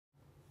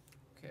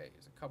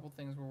couple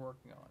things we're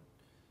working on.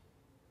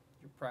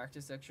 Your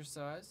practice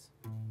exercise.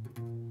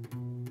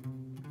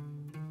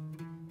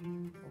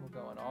 We're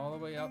going all the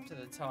way up to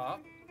the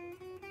top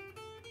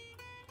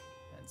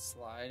and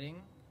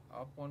sliding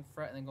up one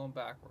fret and then going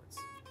backwards.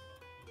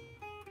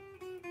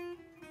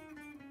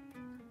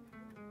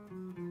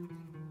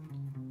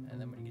 And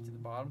then when you get to the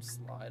bottom,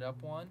 slide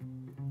up one,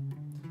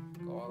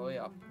 go all the way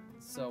up,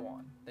 and so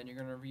on. Then you're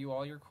going to review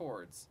all your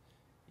chords.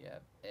 You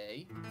have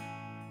A,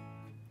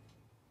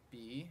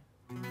 B,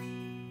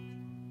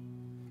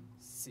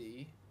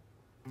 C,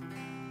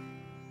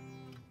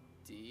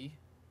 D,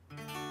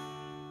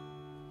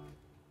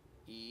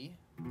 E,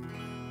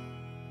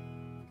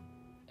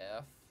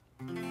 F,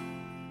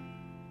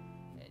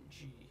 and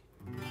G.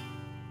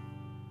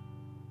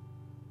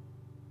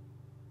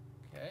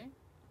 Okay?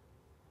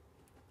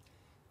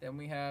 Then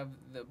we have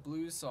the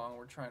blues song.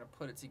 We're trying to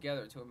put it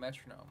together to a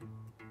metronome.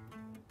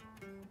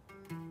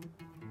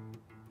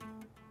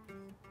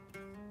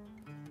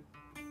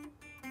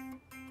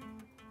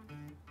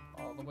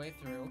 All the way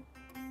through.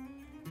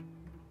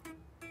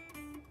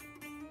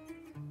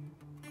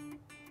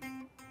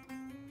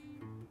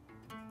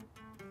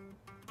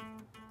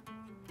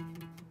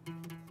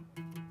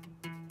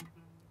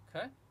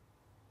 Okay.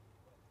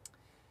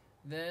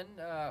 Then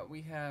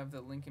we have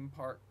the Linkin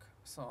Park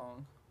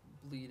song,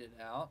 Bleed It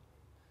Out,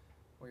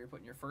 where you're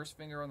putting your first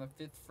finger on the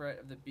 5th fret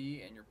of the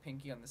B and your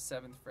pinky on the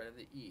 7th fret of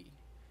the E.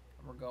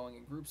 And we're going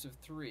in groups of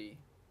 3.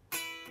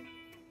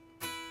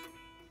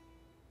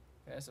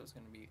 Okay, so it's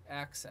going to be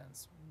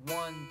accents.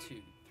 1,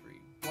 2,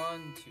 3,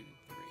 1, 2, 3.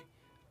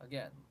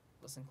 Again,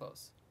 listen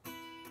close.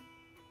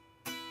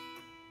 And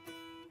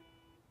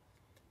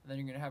then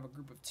you're going to have a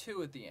group of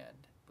 2 at the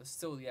end, but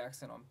still the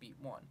accent on beat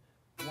 1.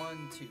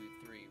 1, 2,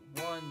 3,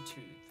 1,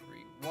 2,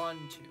 3, 1,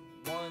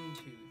 2, 1,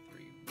 2,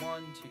 3,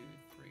 1, 2,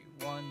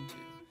 3, 1, 2.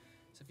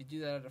 So if you do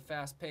that at a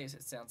fast pace,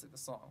 it sounds like the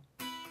song.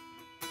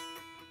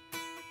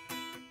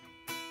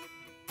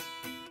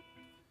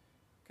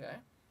 Okay.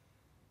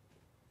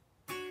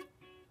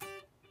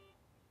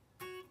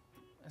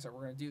 So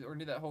we're gonna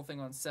do that whole thing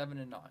on 7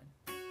 and 9.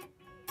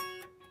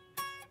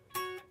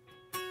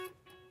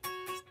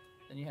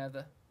 Then you have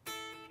the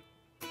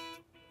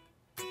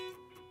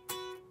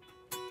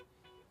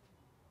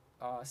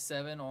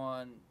seven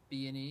on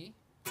B and E,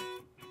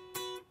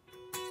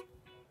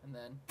 and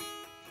then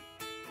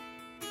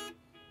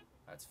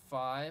that's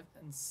 5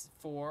 and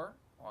 4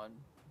 on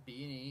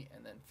B and E,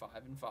 and then 5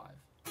 and 5.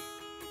 And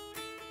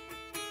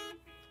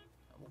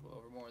we'll go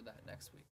over more of that next week.